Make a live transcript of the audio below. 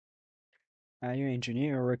Are you an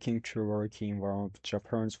engineer looking to work in one of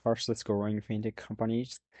Japan's fastest growing fintech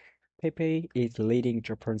companies? PayPay is leading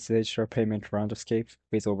Japan's digital payment landscape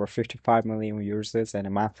with over 55 million users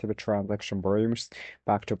and massive transaction volumes,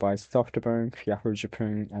 backed by SoftBank, Yahoo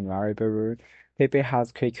Japan, and Alibaba. PayPay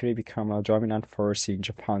has quickly become a dominant force in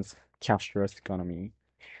Japan's cashless economy.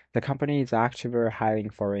 The company is actively hiring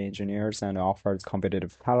for engineers and offers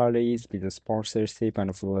competitive salaries, business sponsorship,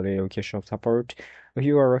 and full relocation support. If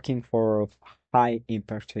you are looking for high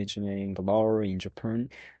impact engineering role in Japan,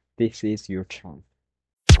 this is your chance.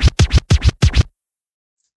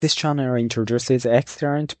 This channel introduces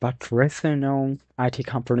excellent but lesser known IT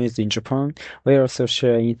companies in Japan. We also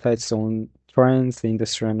share insights on trends,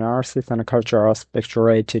 industry analysis, and cultural aspects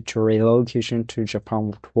related to relocation to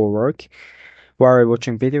Japan for work. While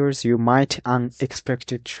watching videos, you might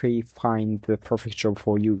unexpectedly find the perfect job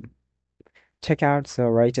for you. Check out the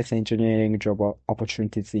latest engineering job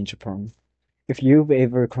opportunities in Japan. If you've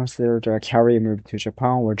ever considered a career move to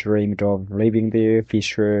Japan or dreamed of living there, be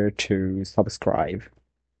sure to subscribe.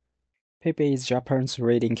 PayPay is Japan's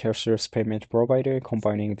leading cashless payment provider,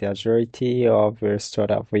 combining the agility of a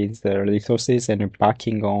startup with the resources and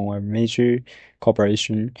backing on a major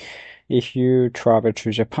corporation. If you travel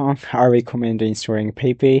to Japan, I recommend installing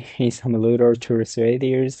PayPay in some rural tourist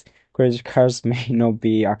areas. Credit cards may not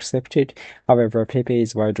be accepted, however, PayPay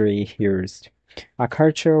is widely used. A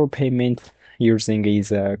cultural payment using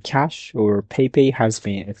is cash or PayPay has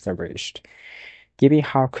been established. Given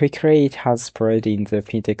how quickly it has spread in the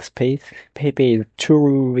fintech space, PayPay is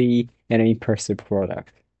truly an impressive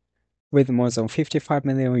product. With more than 55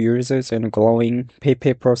 million users and growing,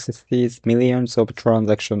 PayPay processes millions of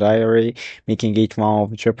transactions daily, making it one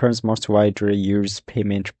of Japan's most widely used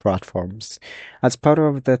payment platforms. As part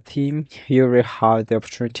of the team, you will have the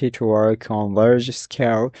opportunity to work on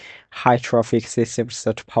large-scale, high-traffic systems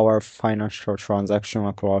that power financial transactions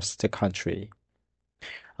across the country.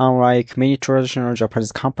 Unlike many traditional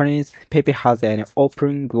Japanese companies, PayPay has an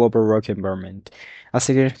open global work environment. A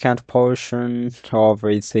significant portion of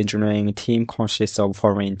its engineering team consists of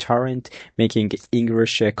foreign talent, making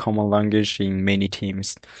English a common language in many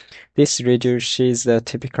teams. This reduces the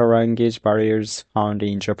typical language barriers found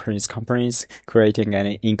in Japanese companies, creating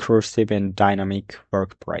an inclusive and dynamic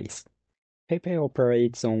workplace. PayPay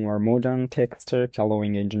operates on a modern tech stack,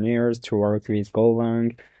 allowing engineers to work with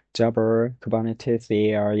Golang, Java, Kubernetes,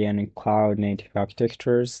 AI, and cloud-native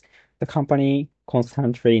architectures. The company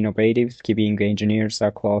constantly innovates, giving engineers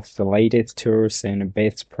across the latest tools and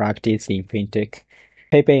best practice in fintech.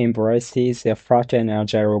 PayPay embraces a flat and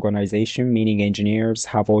agile organization, meaning engineers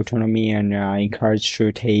have autonomy and are encouraged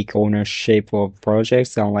to take ownership of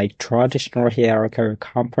projects. Unlike traditional hierarchical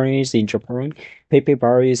companies in Japan, PayPay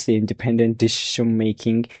values independent decision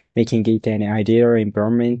making, making it an ideal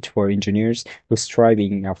environment for engineers who strive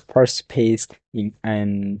in a fast-paced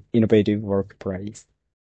and innovative workplace.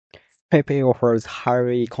 PayPay offers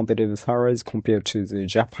highly competitive salaries compared to the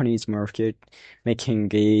Japanese market, making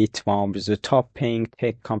it one of the top-paying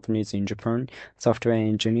tech companies in Japan. Software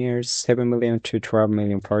engineers 7 million to 12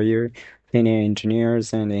 million per year. Senior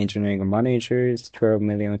engineers and engineering managers 12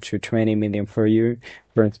 million to 20 million per year.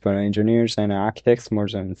 Principal engineers and architects more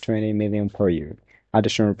than 20 million per year.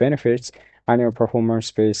 Additional benefits, annual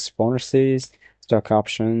performance-based bonuses, stock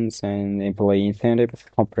options, and employee incentives,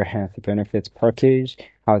 comprehensive benefits package,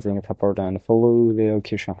 housing support, and full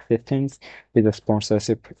relocation assistance with the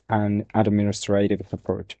sponsorship and administrative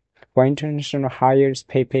support. For international hires,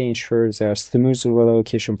 PayPay ensures a smooth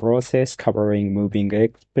relocation process covering moving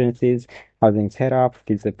expenses, housing setup,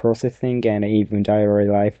 visa processing, and even daily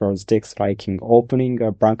life logistics like opening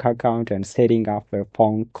a bank account and setting up a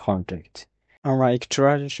phone contact. Unlike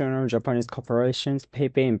traditional Japanese corporations,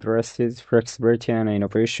 PayPay embraces flexibility and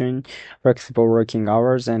innovation, flexible working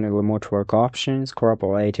hours and remote work options,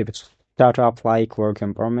 collaborative startup-like work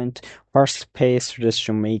environment, fast-paced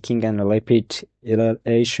decision-making, and rapid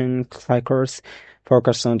iteration cycles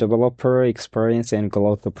focus on developer experience and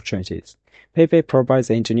growth opportunities. PayPay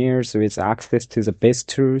provides engineers with access to the best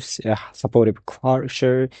tools, a supportive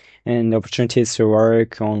culture, and opportunities to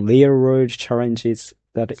work on real-world challenges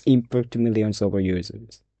that impact millions of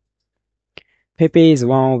users. PayPay is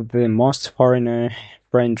one of the most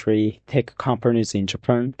foreigner-friendly tech companies in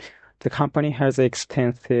Japan. The company has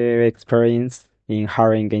extensive experience in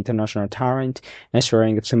hiring international talent,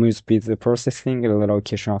 ensuring smooth visa processing,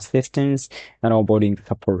 relocation assistance, and onboarding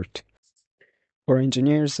support. For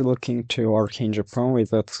engineers looking to work in Japan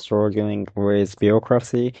without struggling with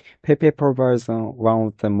bureaucracy, PayPay provides one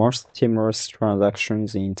of the most seamless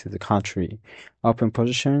transactions into the country. Open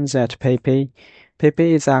positions at PayPay.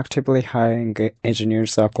 PayPay is actively hiring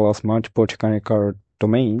engineers across multiple technical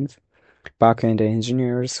domains: backend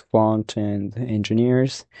engineers, front-end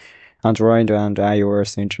engineers, Android and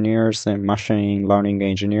iOS engineers, and machine learning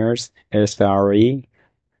engineers, SRE,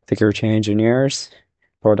 security engineers,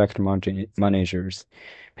 product managers.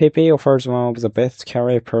 PayPay offers one of the best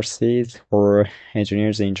career paths for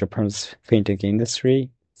engineers in Japan's fintech industry.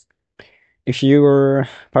 If you are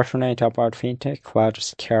passionate about fintech,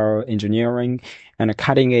 large-scale engineering, and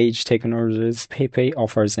cutting-edge technologies, PayPay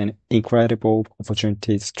offers an incredible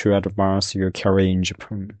opportunities to advance your career in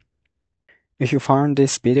Japan. If you found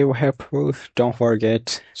this video helpful, don't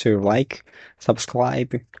forget to like,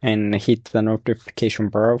 subscribe, and hit the notification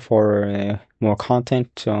bell for more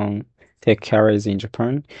content on tech careers in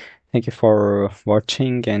Japan. Thank you for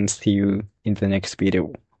watching and see you in the next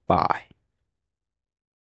video. Bye.